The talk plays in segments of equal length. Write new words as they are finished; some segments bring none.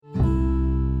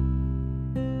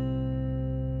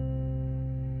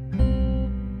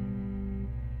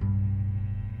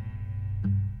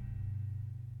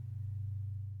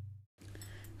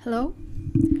Hello,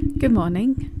 good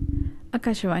morning.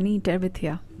 Akashvani Tervith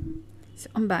here. So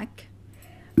I'm back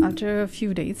after a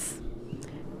few days,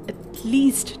 at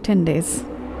least 10 days,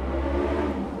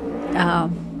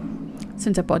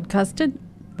 since I podcasted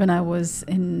when I was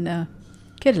in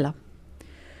Kerala.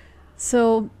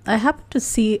 So I happened to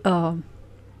see a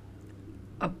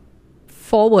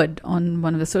forward on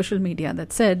one of the social media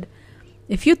that said,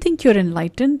 if you think you're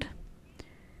enlightened,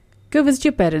 go visit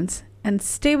your parents and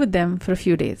stay with them for a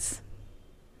few days.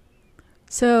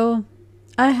 So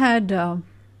I had a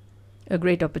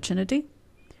great opportunity.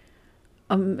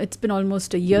 It's been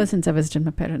almost a year since I visited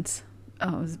my parents,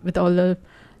 with all the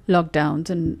lockdowns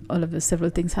and all of the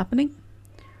several things happening.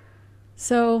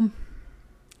 So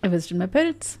I visited my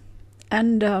parents,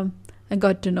 and I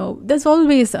got to know there's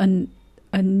always a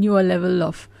newer level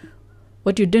of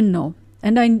what you didn't know.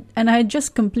 And I had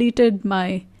just completed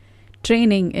my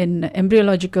training in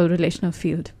embryological relational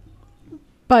field,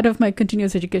 part of my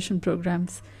continuous education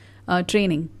programs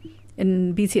training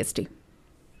in BCST.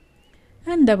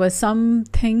 And there were some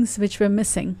things which were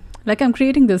missing. Like I'm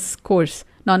creating this course,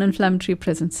 non-inflammatory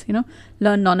presence,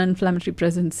 learn non-inflammatory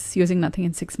presence using nothing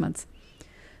in 6 months.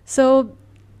 So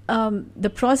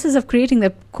the process of creating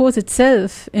the course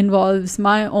itself involves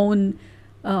my own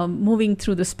moving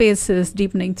through the spaces,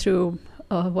 deepening through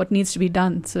what needs to be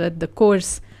done so that the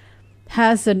course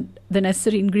has the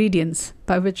necessary ingredients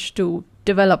by which to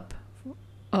develop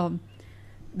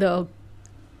the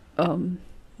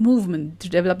movement, to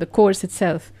develop the course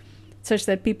itself, such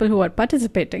that people who are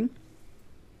participating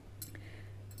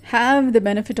have the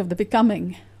benefit of the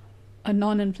becoming a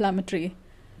non-inflammatory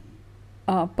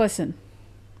person.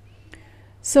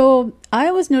 So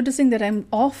I was noticing that I'm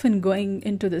often going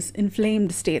into this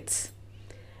inflamed states.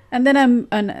 And then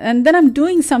I'm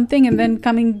doing something and then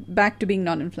coming back to being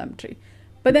non-inflammatory.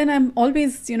 But then I'm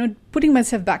always, putting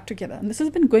myself back together. And this has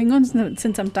been going on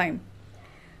since some time.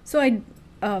 So I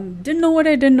didn't know what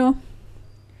I didn't know.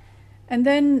 And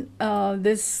then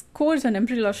this course on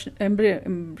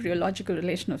embryological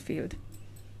relational field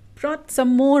brought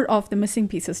some more of the missing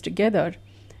pieces together.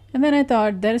 And then I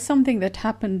thought there is something that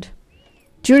happened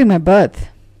during my birth.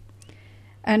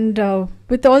 And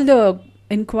with all the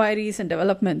inquiries and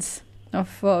developments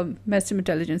of medicine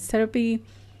intelligence therapy,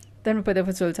 Dharmapada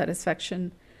for soul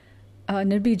satisfaction,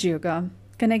 Nirbija Yoga,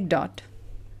 Connect Dot.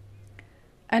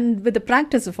 And with the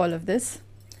practice of all of this,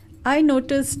 I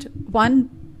noticed one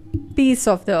piece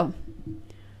of the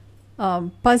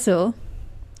puzzle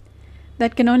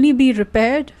that can only be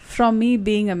repaired from me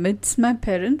being amidst my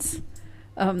parents,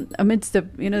 amidst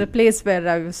the place where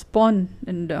I was born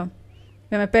and where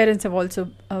my parents have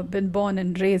also been born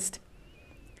and raised.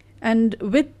 And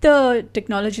with the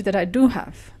technology that I do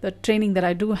have, the training that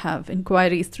I do have,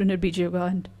 inquiries through Nirbija Yoga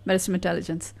and medicine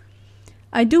intelligence,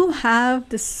 I do have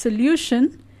the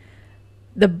solution,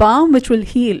 the balm which will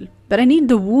heal, but I need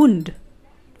the wound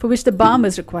for which the balm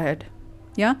is required.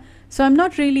 Yeah. So I'm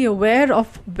not really aware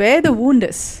of where the wound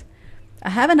is.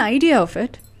 I have an idea of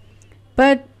it,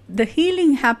 but the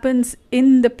healing happens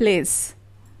in the place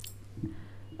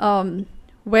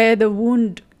where the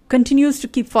wound continues to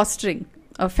keep fostering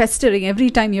or festering. Every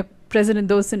time you're present in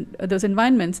those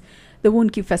environments, the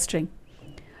wound keeps festering.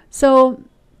 So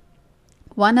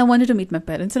one, I wanted to meet my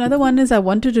parents. Another one is I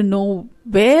wanted to know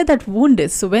where that wound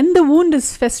is. So when the wound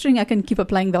is festering, I can keep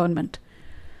applying the ointment.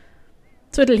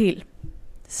 So it'll heal.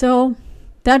 So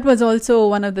that was also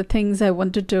one of the things I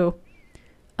wanted to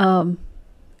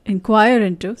inquire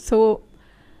into. So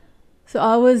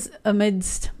I was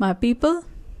amidst my people,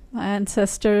 my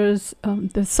ancestors,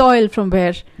 the soil from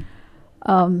where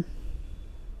I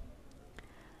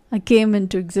came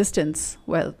into existence.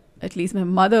 Well, at least my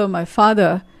mother, my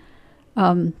father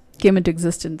came into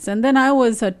existence. And then I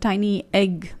was a tiny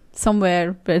egg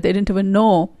somewhere where they didn't even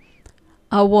know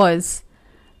I was,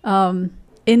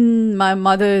 in my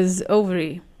mother's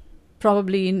ovary,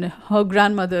 probably in her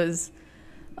grandmother's,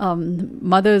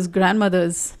 mother's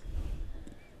grandmother's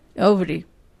ovary,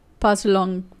 passed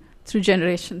along through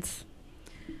generations.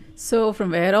 So from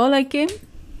where all I came?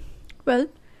 Well,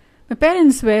 my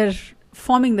parents were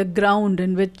forming the ground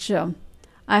in which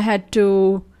I had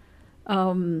to,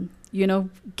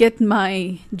 get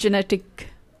my genetic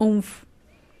oomph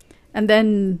and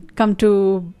then come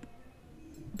to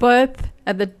birth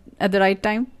at the right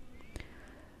time.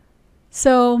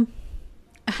 So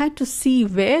I had to see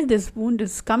where this wound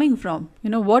is coming from.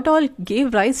 What all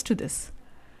gave rise to this,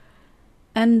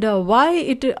 and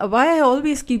why I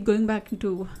always keep going back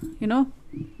into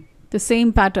the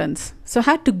same patterns. So I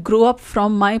had to grow up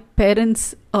from my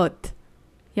parents' earth,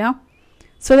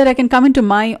 so that I can come into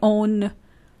my own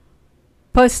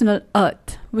personal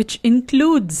earth, which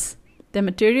includes the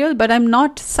material, but I'm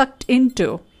not sucked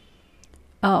into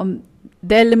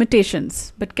their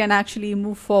limitations, but can actually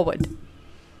move forward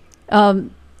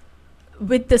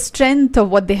with the strength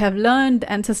of what they have learned,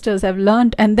 ancestors have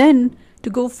learned, and then to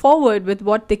go forward with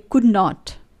what they could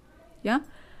not,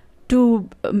 to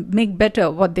make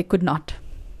better what they could not.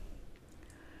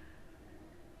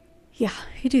 Yeah,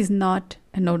 it is not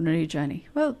an ordinary journey.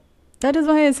 Well, that is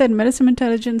why I said Meristem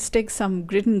Intelligence takes some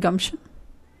grit and gumption,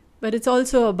 but it's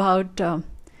also about,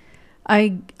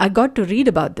 I got to read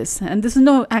about this, and this is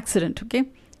no accident, okay?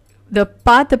 The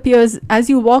path appears, as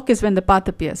you walk is when the path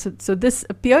appears. So this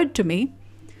appeared to me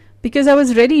because I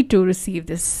was ready to receive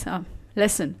this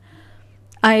lesson.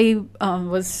 I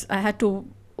had to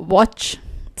watch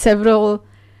several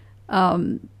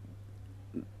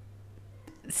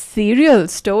serial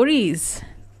stories,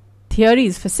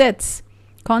 theories, facets,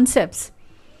 concepts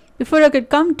before I could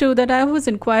come to that I was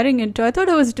inquiring into. I thought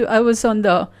I was on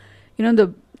the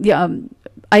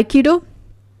Aikido,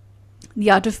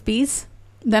 the art of peace.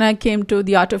 Then I came to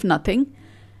the art of nothing,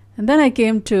 and then I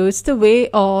came to it's the way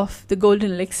of the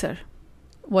golden elixir.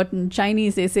 What in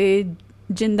Chinese they say,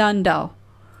 Jindan Dao.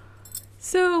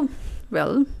 So,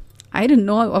 well, I didn't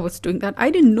know I was doing that. I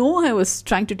didn't know I was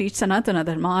trying to teach Sanatana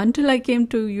Dharma until I came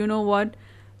to, you know what,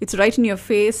 it's right in your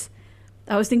face.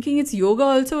 I was thinking it's yoga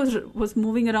also was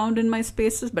moving around in my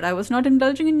spaces, but I was not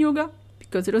indulging in yoga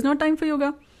because it was not time for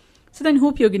yoga. So then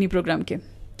Hoop Yogini program came.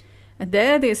 And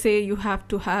there they say you have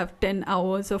to have 10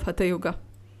 hours of Hatha Yoga.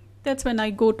 That's when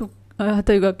I go to a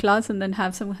Hatha Yoga class and then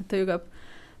have some Hatha Yoga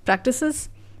practices.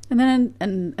 And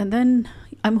then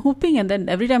I'm hooping, and then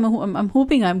every time I'm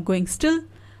hooping, I'm going still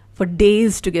for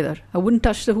days together. I wouldn't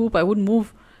touch the hoop, I wouldn't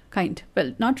move,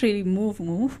 well, not really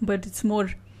move, but it's more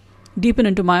deepen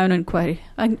into my own inquiry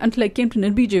until I came to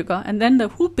Nirbij Yoga, and then the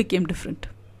hoop became different.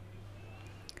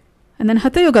 And then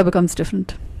Hatha Yoga becomes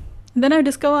different. And then I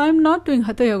discover I'm not doing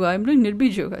Hatha Yoga, I'm doing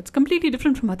Nirbij Yoga. It's completely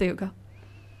different from Hatha Yoga.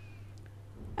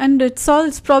 And it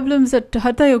solves problems that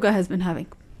Hatha Yoga has been having.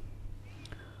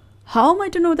 How am I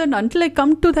to know that? Until I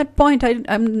come to that point,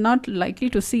 I'm not likely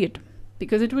to see it,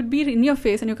 because it would be in your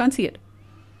face and you can't see it.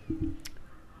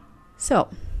 So,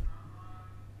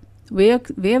 way of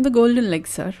the golden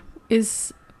elixir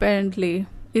is apparently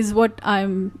what I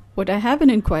have been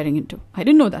inquiring into. I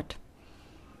didn't know that.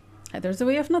 There's a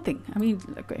way of nothing. I mean,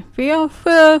 like a way of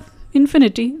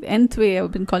infinity, the nth way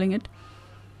I've been calling it.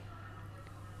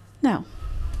 Now,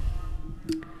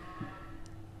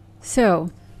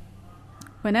 so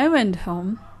when I went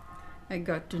home, I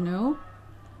got to know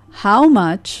how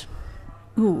much.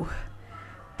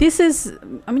 This is.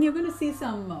 I mean, you're going to see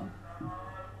some.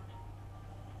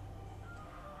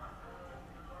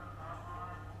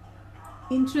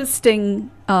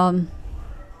 Interesting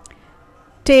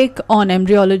take on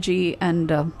embryology and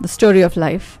the story of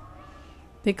life,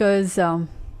 because I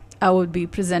would be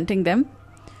presenting them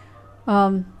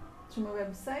from a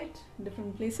website,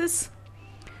 different places.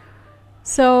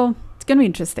 So it's going to be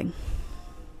interesting,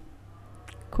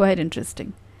 quite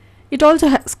interesting. It also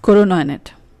has corona in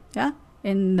it. Yeah,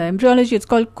 in the embryology, it's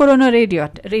called corona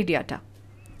radiata.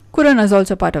 Corona is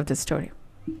also part of the story.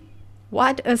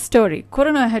 What a story!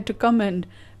 Corona had to come and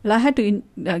I had to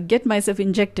get myself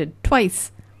injected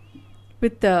twice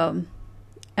with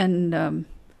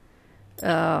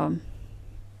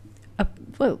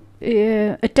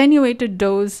attenuated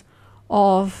dose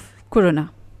of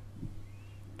corona.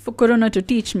 For corona to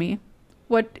teach me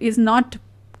what is not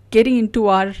getting into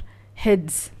our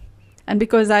heads. And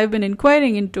because I've been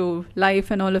inquiring into life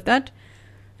and all of that,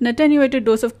 an attenuated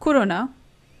dose of corona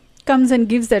comes and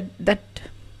gives that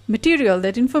material,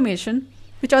 that information,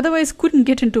 which otherwise couldn't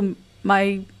get into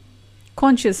my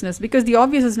consciousness, because the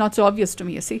obvious is not so obvious to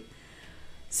me, you see.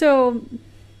 So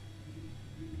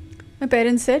my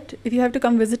parents said, if you have to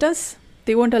come visit us,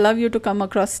 they won't allow you to come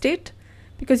across state,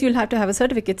 because you'll have to have a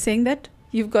certificate saying that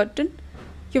you've gotten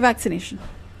your vaccination.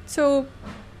 So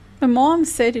my mom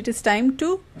said it is time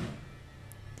to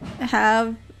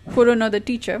have Corona, the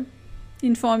teacher,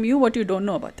 inform you what you don't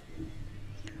know about.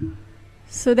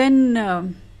 So then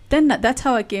that's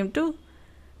how I came to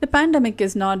the pandemic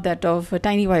is not that of a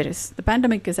tiny virus. The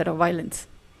pandemic is that of violence.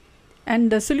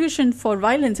 And the solution for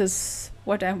violence is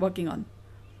what I'm working on.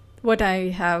 What I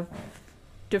have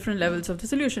different levels of the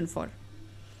solution for.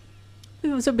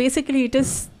 So basically it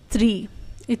is three.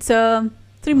 It's a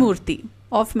Trimurti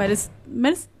of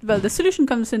the solution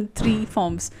comes in three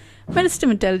forms.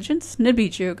 Meristem Intelligence,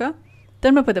 Nirbij Yoga,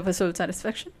 Dharmapada for soul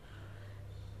satisfaction,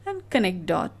 and Connect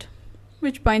Dot,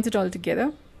 which binds it all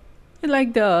together.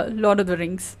 Like the Lord of the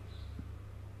Rings.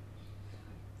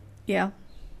 Yeah.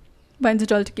 Binds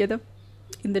it all together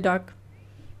in the dark.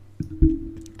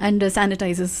 and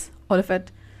sanitizes all of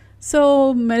it.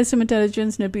 So Meristem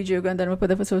Intelligence, Nirbeej Yoga, and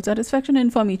Dharmapada for Soul Satisfaction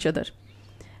inform each other.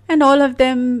 And all of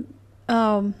them,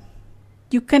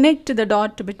 you connect the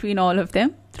dot between all of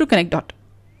them through Connect Dot.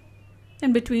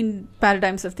 And between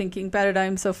paradigms of thinking,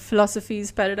 paradigms of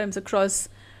philosophies, paradigms across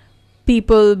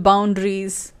people,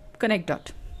 boundaries, Connect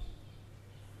Dot.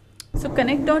 So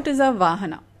Connect Dot is our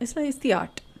Vahana. It's the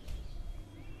art.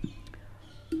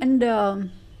 And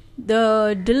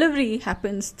the delivery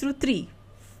happens through 3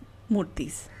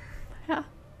 murtis. Yeah.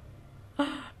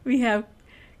 We have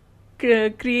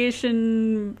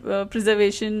creation,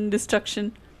 preservation,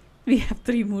 destruction. We have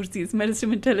 3 murtis: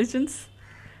 Meristem Intelligence,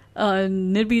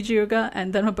 Nirbeej Yoga,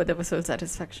 and Dharmapada for Soul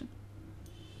Satisfaction.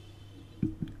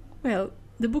 Well,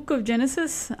 the book of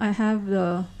Genesis, I have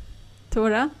the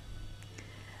Torah,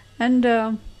 and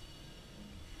there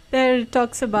it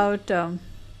talks about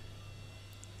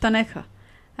Tanekh,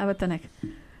 Avatanekh,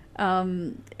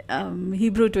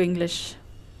 Hebrew to English,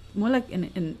 more like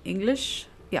in English,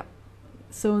 yeah.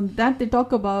 So that they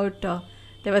talk about,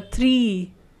 there were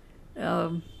 3,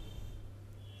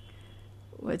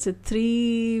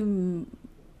 three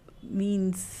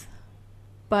means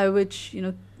by which,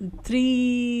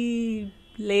 3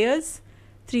 layers,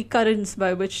 3 currents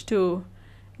by which to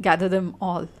gather them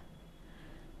all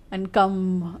and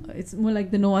come. It's more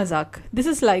like the Noah's Ark. This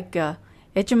is like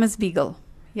HMS Beagle,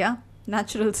 yeah,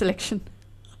 natural selection.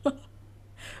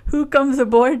 Who comes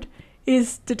aboard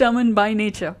is determined by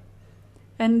nature,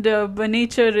 and by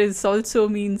nature is also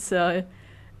means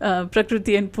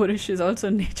Prakriti, and Purush is also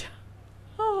nature.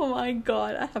 Oh my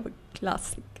God, I have a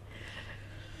classic.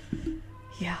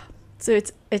 Yeah, so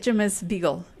it's HMS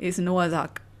Beagle is Noah's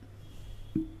Ark,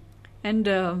 and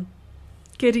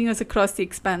carrying us across the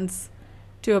expanse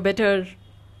to a better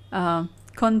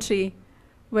country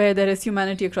where there is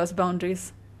humanity across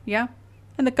boundaries. Yeah,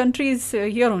 and the country is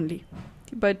here only.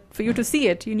 But for you to see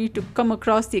it, you need to come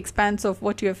across the expanse of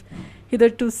what you have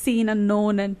hitherto seen and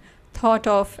known and thought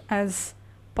of as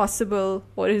possible,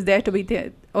 or is there to be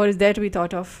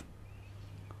thought of,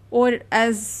 or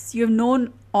as you have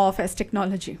known of as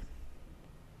technology.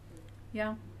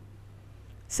 Yeah.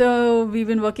 So we've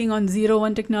been working on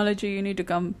 0-1 technology. You need to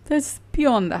come. There's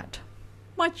beyond that,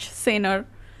 much saner,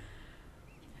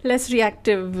 less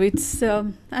reactive. It's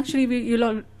actually you'll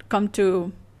all come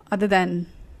to, other than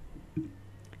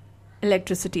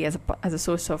electricity as a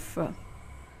source of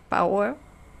power.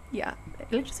 Yeah,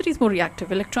 electricity is more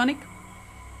reactive, electronic.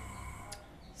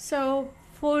 So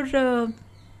for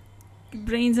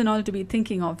brains and all to be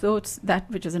thinking of that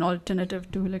which is an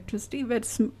alternative to electricity, where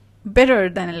it's better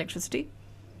than electricity,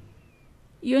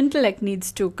 your intellect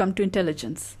needs to come to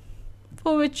intelligence,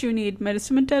 for which you need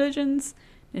Meristem Intelligence,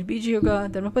 Nirbeej Yoga,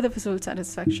 Dharmapada for Soul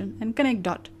Satisfaction, and Connect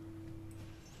Dot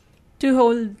to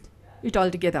hold it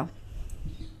all together.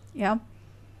 Yeah.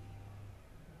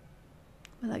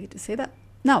 Well, I get to say that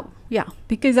now. Yeah,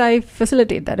 because I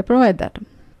facilitate that, I provide that.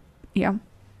 Yeah.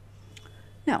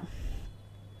 Now,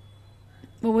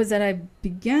 what was that I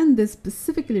began this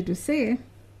specifically to say?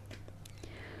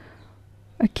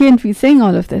 I can't be saying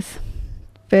all of this.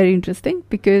 Very interesting,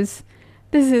 because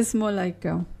this is more like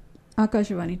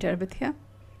Akashvani Terabithya.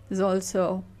 There's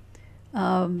also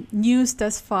news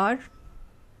thus far.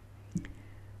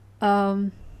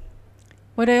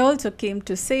 What I also came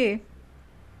to say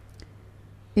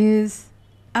is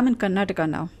I'm in Karnataka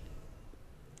now,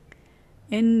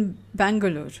 in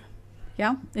Bangalore.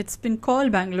 Yeah, it's been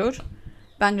called Bangalore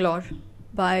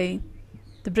by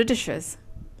the Britishers,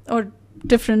 or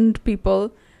different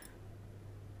people,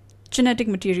 genetic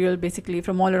material basically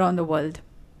from all around the world.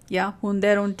 Yeah, who in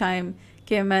their own time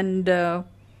came and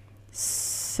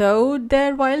sowed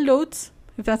their wild oats,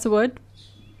 if that's a word.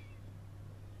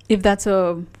 If that's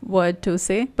a word to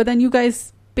say. But then you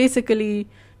guys basically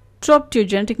dropped your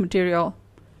genetic material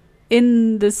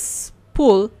in this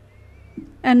pool,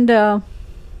 and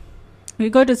we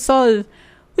got to solve,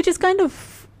 which is kind of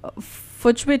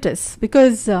fortuitous,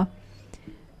 because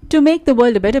to make the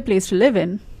world a better place to live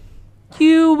in,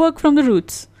 you work from the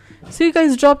roots. So you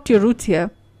guys dropped your roots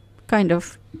here, kind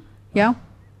of. Yeah.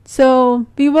 So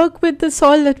we work with the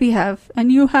soil that we have, and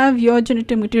you have your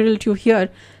genetic material to here.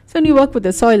 So when you work with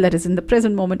the soil that is in the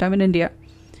present moment, I'm in India.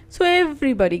 So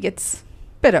everybody gets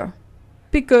better,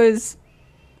 because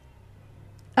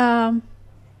there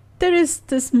is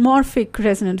this morphic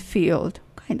resonant field,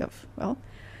 kind of. Well,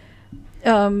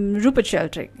 Rupert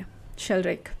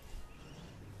Sheldrake,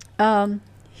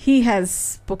 he has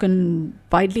spoken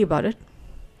widely about it.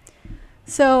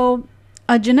 So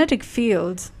our genetic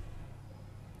fields,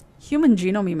 human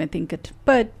genome, you may think it,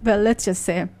 but well, let's just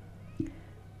say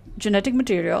genetic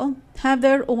material have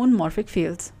their own morphic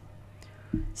fields.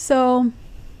 So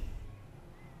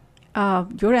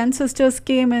your ancestors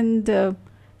came and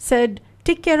said,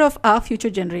 take care of our future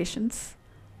generations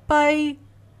by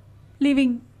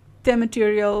leaving their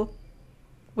material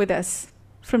with us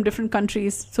from different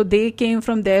countries. So they came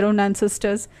from their own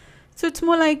ancestors. So it's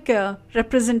more like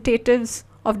representatives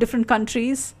of different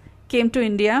countries came to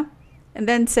India and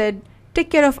then said, take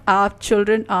care of our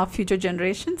children, our future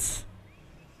generations,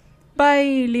 by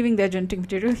leaving their genetic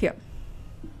material here.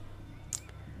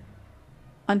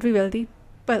 Aren't we wealthy?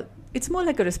 Well, it's more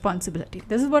like a responsibility.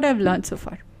 This is what I've learned so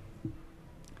far.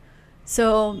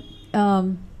 So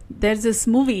there's this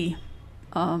movie,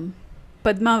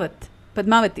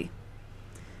 Padmavati.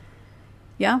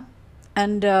 Yeah,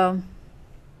 and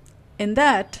in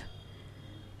that,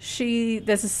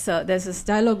 there's this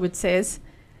dialogue which says,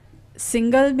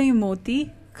 "Singal mein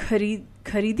moti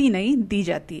kharidi nahi di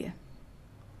jati hai."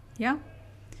 Yeah,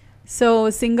 so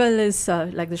Singal is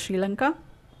like the Sri Lanka,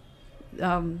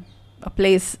 a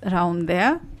place around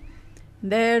there.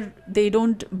 There they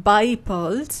don't buy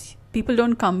pearls. People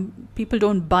don't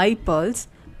buy pearls.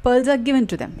 Pearls are given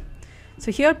to them.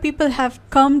 So here people have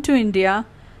come to India,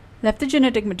 left the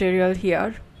genetic material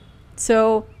here.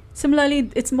 So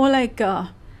similarly, it's more like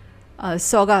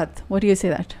Saugat. What do you say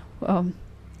that?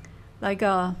 Like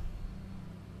a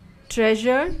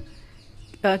treasure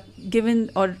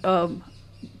given or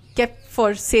kept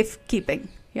for safekeeping.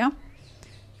 Yeah,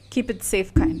 keep it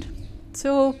safe kind.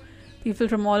 So people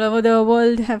from all over the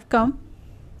world have come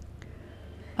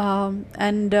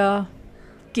and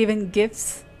given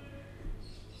gifts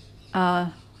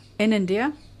in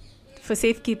India for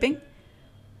safekeeping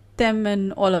them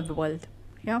in all of the world.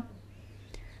 Yeah.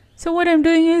 So what I'm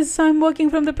doing is I'm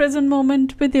working from the present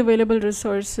moment with the available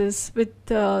resources, with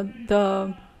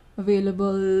the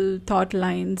available thought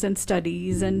lines and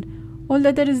studies and all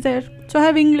that is there. So I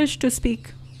have English to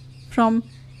speak from,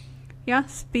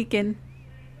 speak in,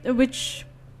 which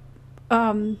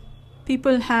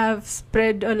people have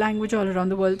spread a language all around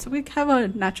the world. So we have a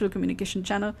natural communication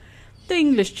channel, the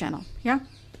English channel,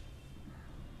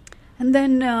 And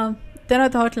then there are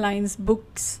thought lines,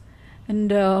 books,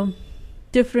 and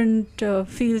different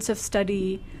fields of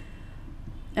study,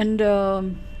 and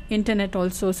internet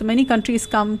also. So many countries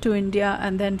come to India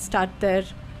and then start their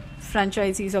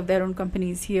franchisees of their own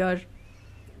companies here,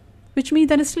 which means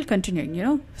that is still continuing,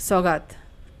 Saugat,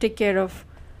 take care of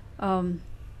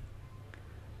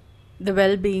the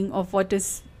well-being of what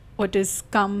is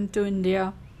come to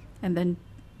India, and then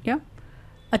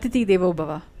Atiti Devo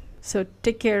Bhava. So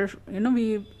take care,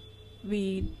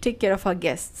 we take care of our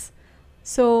guests.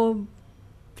 So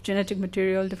genetic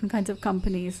material, different kinds of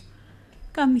companies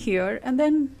come here, and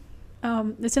then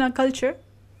it's in our culture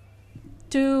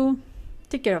to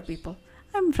take care of people.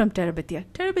 I'm from Terabithia.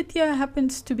 Terabithia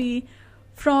happens to be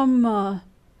from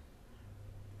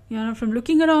from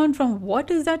looking around, from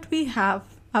what is that we have.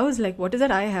 I was like, what is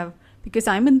that I have? Because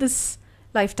I'm in this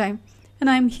lifetime and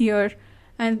I'm here,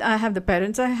 and I have the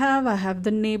parents I have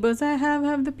the neighbors I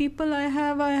have the people I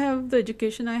have the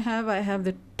education I have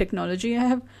the technology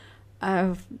I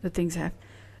have the things I have.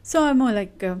 So I'm more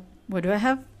like, what do I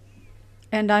have?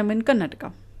 And I'm in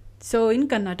Karnataka. So in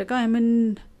Karnataka, I'm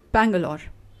in Bangalore,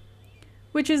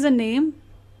 which is a name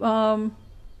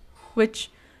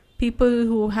which people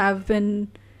who have been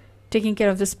taking care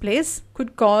of this place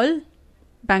could call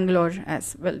Bangalore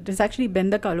as well. It is actually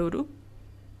Bengaluru,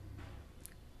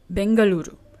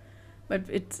 but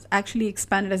it's actually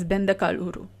expanded as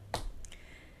Bengaluru.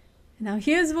 Now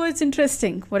here's what's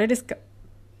interesting. What I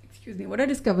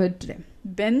discovered today.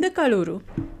 Bengaluru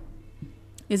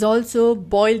is also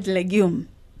boiled legume,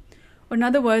 or in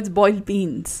other words, boiled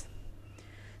beans.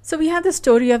 So we have the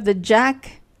story of the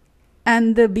jack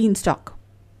and the beanstalk.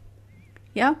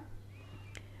 Yeah.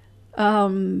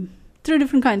 Through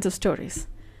different kinds of stories.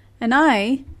 And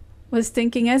I was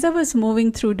thinking, as I was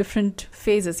moving through different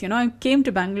phases, I came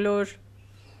to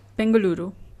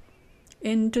Bengaluru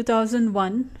in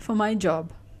 2001 for my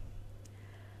job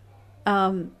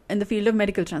in the field of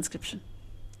medical transcription.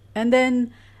 And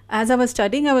then as I was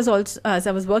studying, I was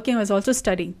also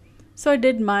studying. So I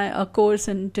did a course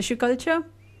in tissue culture,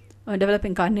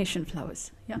 developing carnation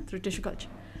flowers, through tissue culture.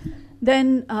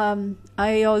 Then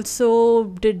I also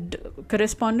did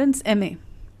correspondence, MA,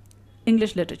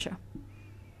 English literature.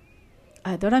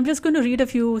 I thought I'm just going to read a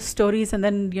few stories and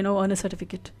then, earn a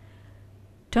certificate.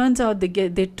 Turns out they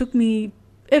took me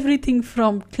everything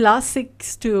from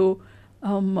classics to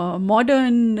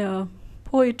modern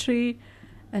poetry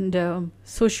and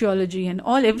sociology and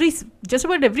just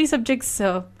about every subject's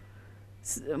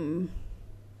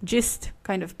gist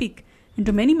kind of peak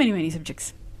into many, many, many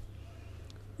subjects.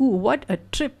 Ooh, what a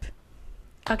trip.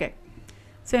 Okay.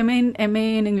 So I'm in MA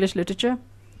in English literature.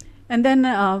 And then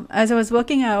as I was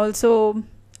working, I also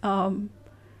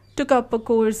took up a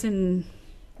course in,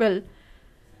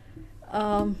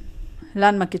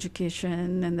 landmark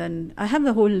education. And then I have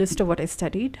the whole list of what I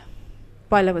studied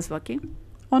while I was working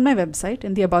on my website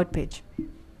in the About page.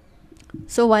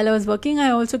 So while I was working,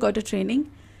 I also got a training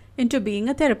into being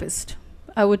a therapist.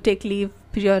 I would take leave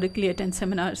periodically, attend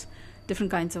seminars,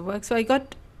 different kinds of work. So I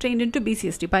got trained into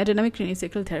BCST, Biodynamic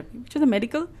Craniosacral Therapy, which is a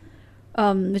medical,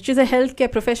 which is a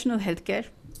healthcare, professional healthcare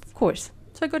course.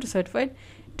 So I got certified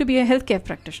to be a healthcare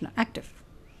practitioner, active.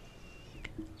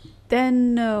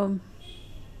 Then,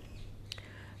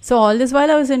 so all this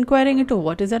while I was inquiring into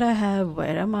what is that I have,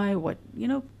 where am I, what,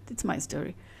 it's my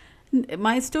story.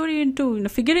 My story into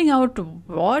figuring out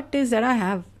what is that I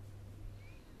have.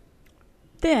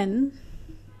 Then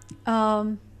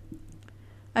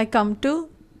I come to,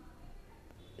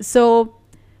 so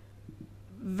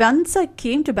once I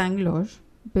came to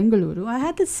Bengaluru, I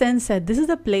had this sense that this is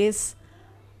the place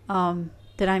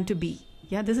that I'm to be.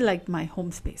 Yeah, this is like my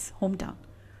home space, hometown.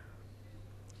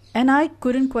 And I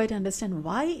couldn't quite understand,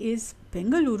 why is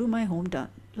Bengaluru my hometown,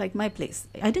 like my place?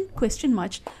 I didn't question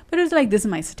much, but it was like, this is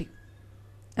my city.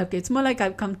 Okay, it's more like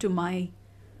I've come to my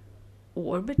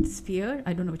orbit, sphere,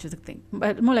 I don't know which is the thing,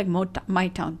 but more like my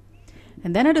town.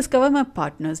 And then I discovered my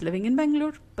partner's living in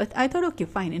Bangalore. But I thought, okay,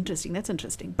 fine, interesting, that's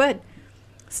interesting. But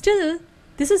still,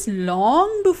 this is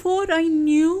long before I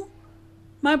knew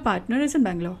my partner is in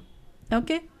Bangalore.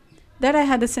 Okay, that I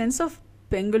had a sense of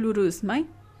Bengaluru is my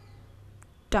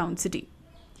town, city.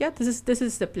 Yeah, this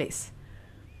is the place.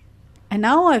 And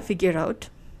now I figure out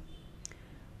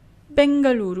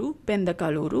Bengaluru,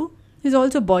 Bendakaluru, is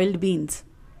also boiled beans.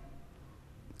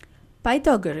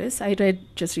 Pythagoras, I read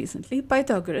just recently,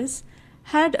 Pythagoras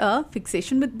had a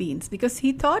fixation with beans because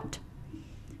he thought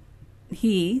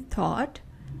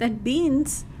that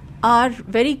beans are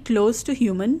very close to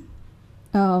human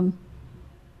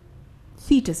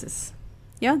fetuses.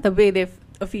 Yeah, the way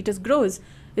a fetus grows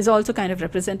is also kind of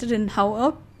represented in how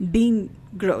a bean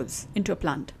grows into a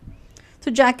plant.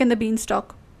 So Jack and the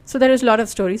Beanstalk. So there is a lot of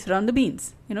stories around the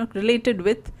beans, related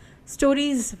with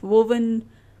stories woven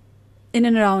in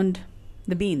and around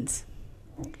the beans.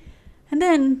 And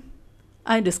then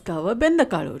I discover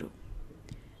Bendakaluru.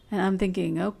 And I'm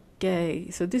thinking, okay,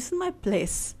 so this is my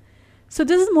place. So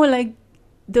this is more like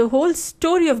the whole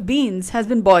story of beans has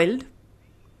been boiled.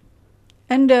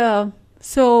 And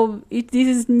so this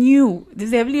is new. This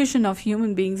is the evolution of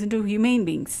human beings into humane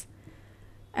beings.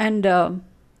 And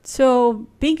so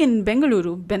being in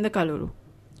Bengaluru, Bendakaluru,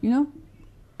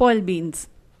 boiled beans,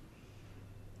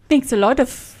 makes a lot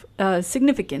of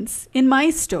significance in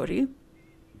my story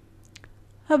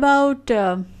about,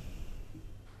 in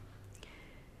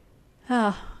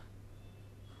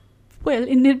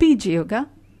Nirbija Yoga,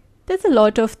 there's a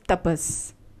lot of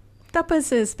tapas.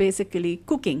 Tapas is basically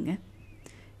cooking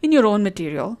in your own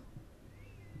material.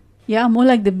 Yeah, more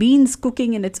like the beans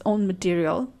cooking in its own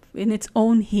material, in its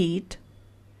own heat.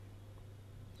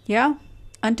 Yeah,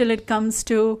 until it comes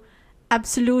to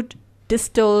absolute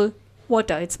distilled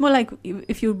water. It's more like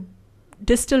if you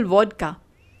distill vodka.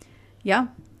 Yeah,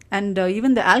 and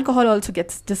even the alcohol also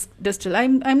gets distilled.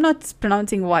 I'm not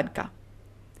pronouncing vodka.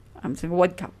 I'm saying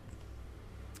vodka.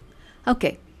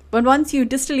 Okay, but once you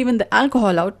distill even the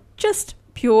alcohol out, just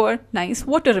pure, nice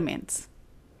water remains.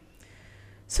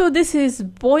 So this is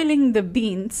boiling the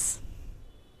beans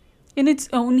in its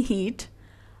own heat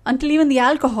until even the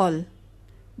alcohol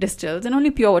distills and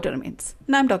only pure water remains.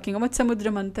 And I'm talking about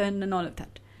Samudra Manthan and all of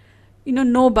that.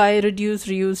 No buy, reduce,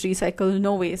 reuse, recycle,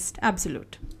 no waste,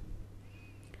 absolute.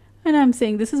 And I'm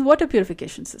saying this is water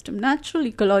purification system. Natural,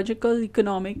 ecological,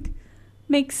 economic,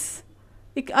 makes...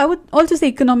 I would also say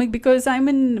economic because I'm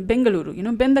in Bengaluru,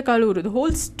 Bendakaluru. The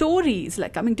whole story is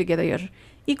like coming together here.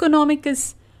 Economic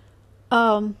is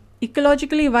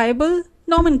ecologically viable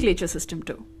nomenclature system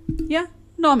too. Yeah,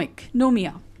 nomic,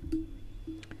 nomia.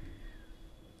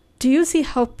 Do you see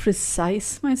how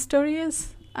precise my story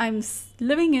is? I'm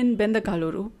living in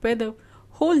Bendakaluru, where the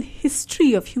whole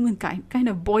history of humankind kind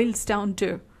of boils down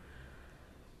to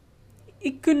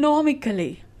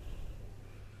economically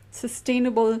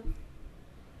sustainable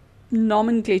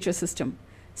nomenclature system,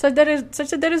 such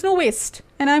that there is no waste.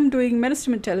 And I'm doing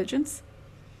medicine intelligence,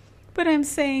 but I'm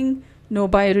saying no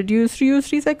buy, reduce,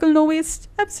 reuse, recycle, no waste,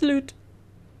 absolute.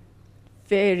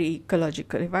 Very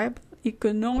ecologically viable,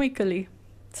 economically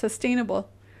sustainable.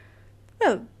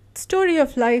 Well, story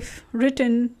of life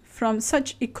written from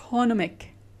such economically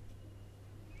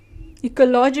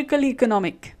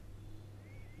economic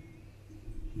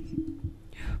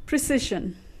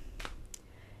precision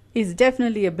is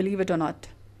definitely a believe it or not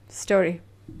story.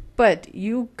 But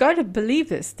you gotta believe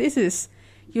this.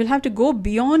 You'll have to go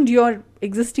beyond your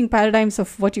existing paradigms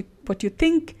of what you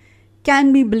think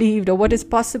can be believed or what is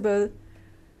possible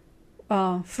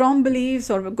from beliefs,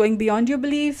 or going beyond your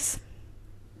beliefs.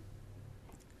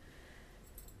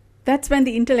 That's when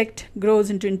the intellect grows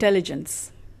into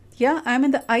intelligence. Yeah, I'm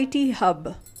in the IT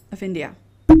hub of India.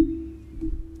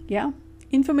 Yeah,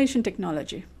 information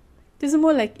technology. This is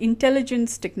more like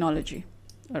intelligence technology,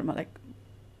 or more like,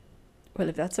 well,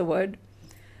 if that's a word,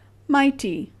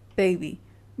 Mighty Baby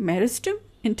Meristem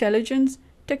Intelligence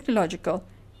Technological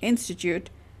Institute.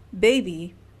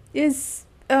 Baby is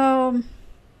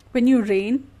when you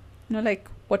rain, like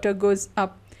water goes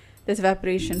up, there's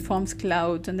evaporation, forms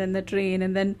clouds, and then that rain,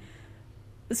 and then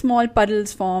small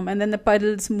puddles form, and then the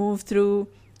puddles move through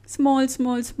small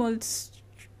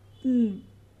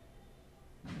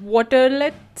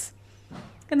waterlets,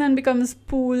 and then becomes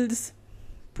pools,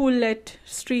 poollet,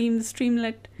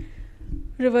 streamlet,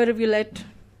 rivulet,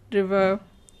 river,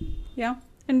 yeah,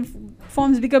 and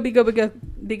forms bigger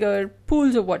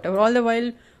pools of water. All the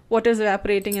while, water is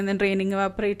evaporating and then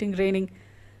raining,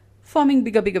 forming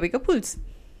bigger pools.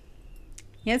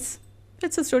 Yes,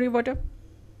 that's the story of water.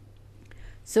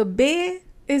 So bay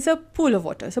is a pool of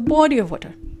water, it's a body of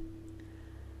water.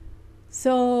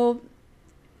 So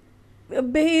a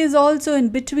bay is also in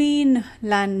between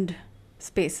land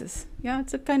spaces. Yeah,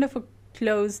 it's a kind of a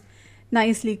closed,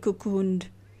 nicely cocooned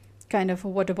kind of a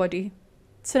water body,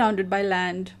 surrounded by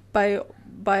land, by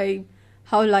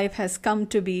how life has come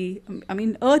to be. I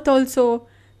mean, Earth also,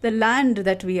 the land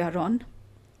that we are on,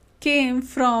 came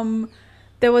from,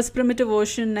 there was primitive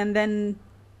ocean, and then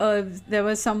there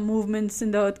were some movements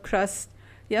in the earth crust,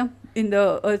 yeah, in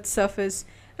the earth's surface,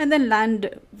 and then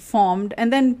land formed,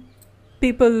 and then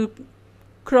people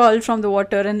crawled from the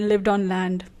water and lived on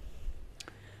land.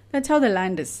 That's how the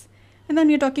land is. And then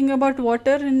we're talking about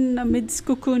water in a midst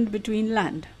cocooned between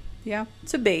land. Yeah,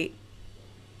 so bay.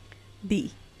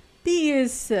 B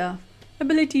is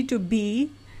ability to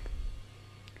be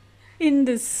in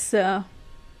this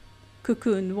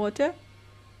cocoon water,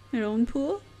 your own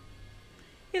pool.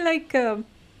 You're like a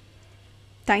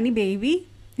tiny baby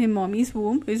in mommy's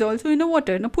womb is also in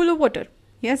a pool of water.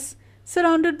 Yes,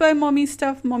 surrounded by mommy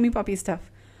puppy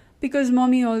stuff. Because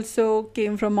mommy also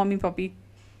came from mommy puppy.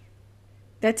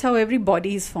 That's how every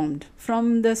body is formed,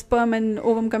 from the sperm and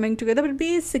ovum coming together. But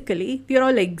basically, we are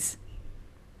all eggs.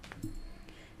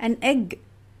 An egg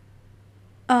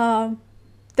that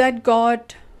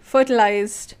got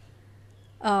fertilized,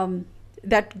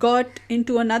 that got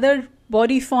into another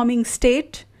body forming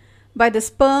state by the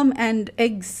sperm and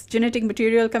eggs genetic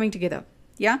material coming together.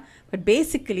 Yeah, but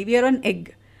basically we are an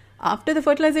egg. After the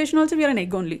fertilization also we are an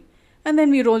egg only, and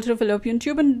then we roll through a fallopian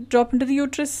tube and drop into the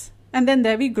uterus, and then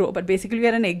there we grow. But basically we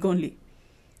are an egg only,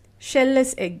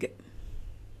 shellless egg.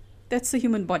 That's the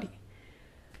human body.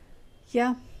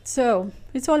 Yeah, so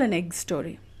it's all an egg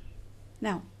story.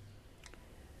 Now,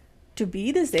 to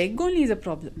be this egg only is a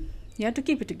problem. You have to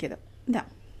keep it together. Now,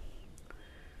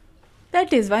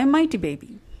 that is why Mighty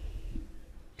Baby.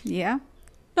 Yeah,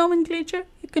 nomenclature,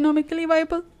 economically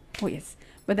viable. Oh yes,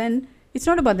 but then it's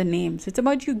not about the names. It's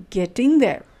about you getting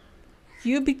there.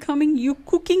 You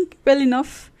cooking well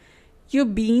enough. Your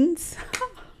beans.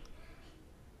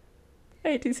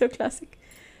 It is so classic.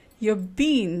 Your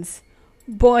beans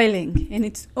boiling in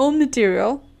its own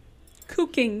material,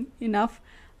 cooking enough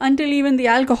until even the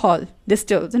alcohol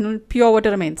distills and pure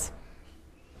water remains.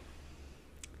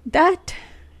 That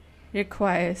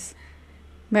requires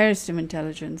meristem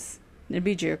intelligence,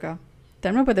 Nirbij Yoga,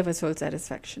 Dharmapada for soul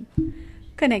satisfaction.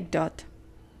 Connect dot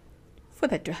for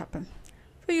that to happen.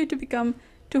 For you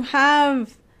to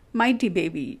have Mighty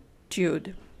Baby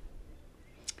tude.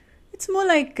 It's more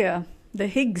like the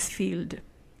Higgs field.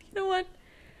 You know what?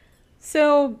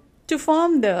 So, to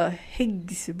form the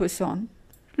Higgs boson,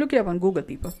 look it up on Google,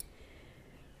 people.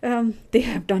 They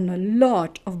have done a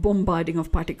lot of bombarding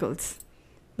of particles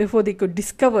before they could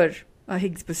discover a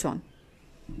Higgs boson.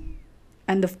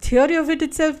 And the theory of it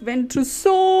itself went through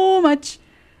so much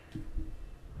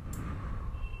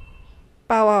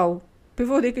powwow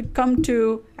before they could come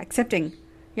to accepting,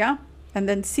 yeah, and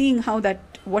then seeing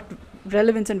what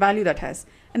relevance and value that has,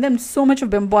 and then so much of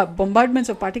bombardments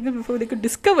of particles before they could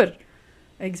discover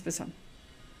Higgs boson.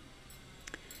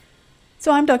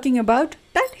 So I'm talking about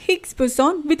that Higgs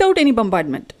boson without any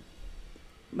bombardment.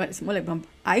 But it's more like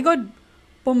I got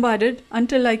bombarded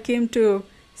until I came to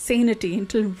sanity,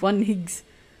 until one Higgs,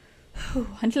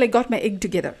 until I got my egg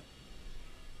together.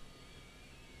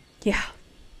 Yeah.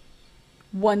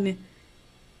 1,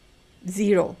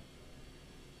 0.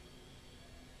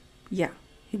 Yeah,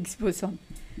 Higgs boson.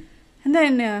 And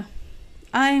then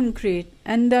I'm great.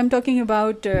 And I'm talking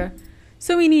about,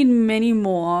 so we need many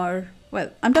more.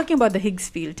 Well, I'm talking about the Higgs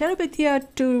field. Terabithia,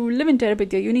 to live in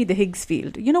Terabithia, you need the Higgs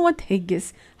field. You know what Higg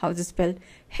is? How is it spelled?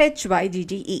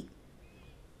 Hygge.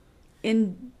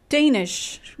 In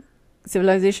Danish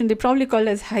civilization, they probably call it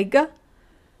as Hygge.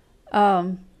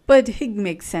 But Higg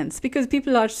makes sense because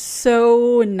people are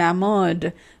so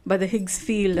enamored by the Higgs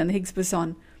field and the Higgs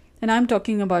boson. And I'm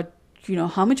talking about,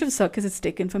 how much of a circus it's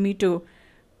taken for me to...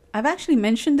 I've actually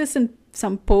mentioned this in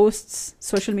some posts,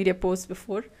 social media posts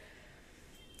before.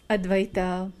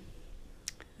 Advaita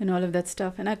and all of that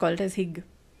stuff. And I call it as Higg.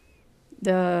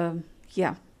 I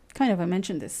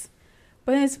mentioned this.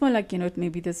 But it's more like, it may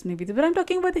be this, maybe that. But I'm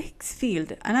talking about the Higgs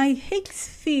field. And Higgs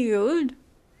field,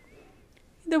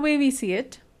 the way we see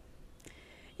it,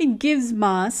 it gives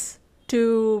mass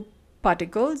to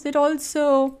particles. It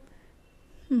also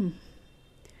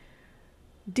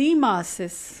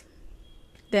demasses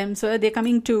them, so they're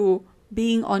coming to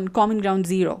being on common ground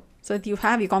zero. So that you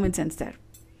have your common sense there.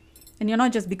 And you're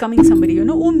not just becoming somebody,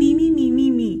 oh, me.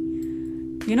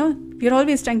 We're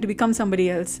always trying to become somebody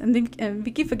else. And then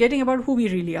we keep forgetting about who we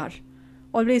really are.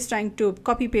 Always trying to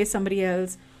copy paste somebody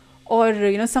else. Or,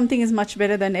 something is much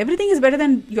better than, everything is better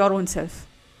than your own self.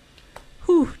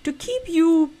 To keep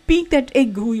you being that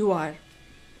egg who you are.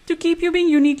 To keep you being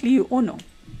uniquely you. Oh no.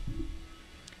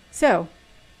 So,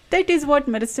 that is what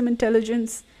Meristem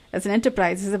Intelligence as an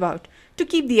enterprise is about. To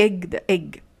keep the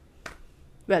egg.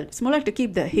 Well, it's more like to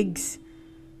keep the Higgs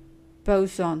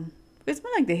boson. It's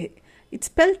more like it's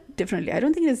spelled differently. I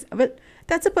don't think it is. Well,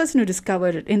 that's a person who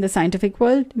discovered it in the scientific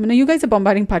world. You guys are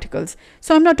bombarding particles.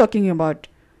 So I'm not talking about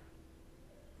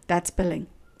that spelling.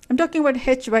 I'm talking about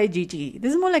Hygge.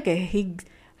 This is more like a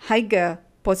Hygge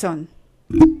boson.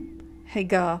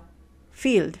 Hygge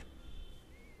field.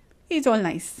 It's all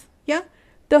nice. Yeah?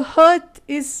 The earth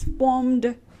is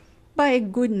warmed by a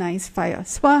good, nice fire.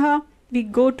 Swaha, we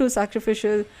go to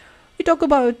sacrificial. We talk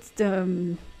about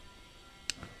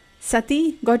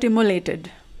Sati got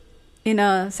immolated in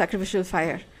a sacrificial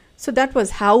fire. So that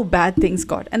was how bad things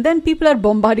got. And then people are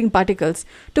bombarding particles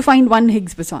to find one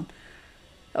Higgs boson.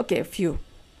 Okay, a few.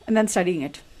 And then studying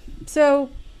it. So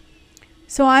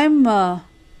I'm, no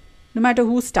matter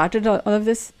who started all of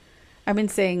this, I've been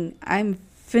saying I'm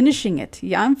finishing it.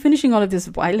 Yeah, I'm finishing all of this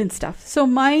violent stuff. So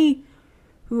my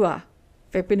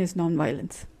weapon is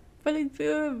non-violence. Well, you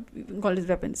can call it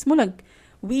weapon. It's more like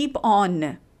weep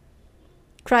on.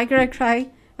 Cry.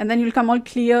 And then you'll come all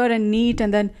clear and neat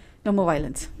and then no more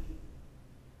violence.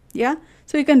 Yeah?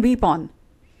 So you can weep on.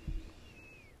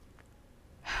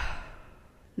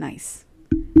 Nice.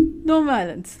 No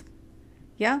violence.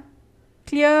 Yeah?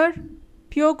 Clear,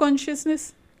 pure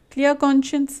consciousness, clear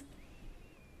conscience.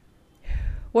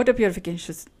 Water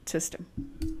purification system.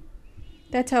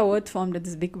 That's how Earth formed in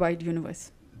this big wide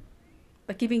universe.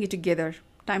 By keeping it together,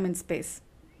 time and space.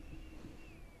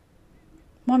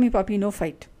 Mommy, papi, no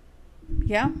fight.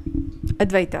 Yeah?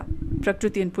 Advaita,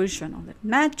 Prakriti and Purusha and all that.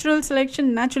 Natural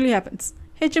selection naturally happens.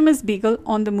 HMS Beagle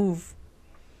on the move.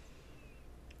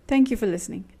 Thank you for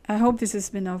listening. I hope this has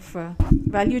been of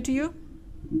value to you.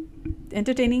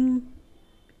 Entertaining.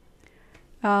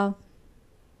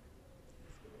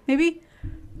 Maybe.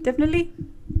 Definitely.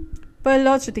 But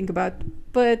lots to think about.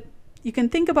 But you can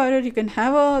think about it. You can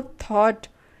have a thought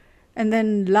and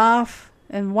then laugh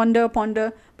and wonder,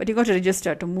 ponder. But you got to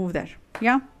register to move there.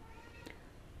 Yeah?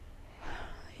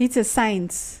 It's a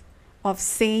science of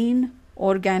sane,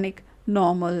 organic,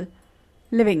 normal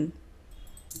living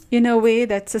in a way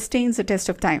that sustains the test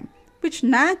of time, which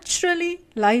naturally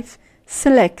life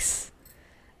selects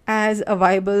as a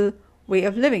viable way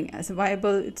of living, as a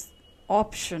viable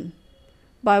option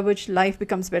by which life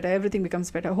becomes better, everything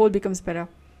becomes better, whole becomes better,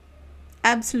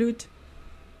 absolute,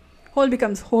 whole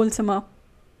becomes wholesomer.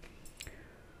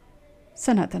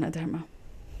 Sanatana Dharma.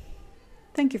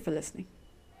 Thank you for listening.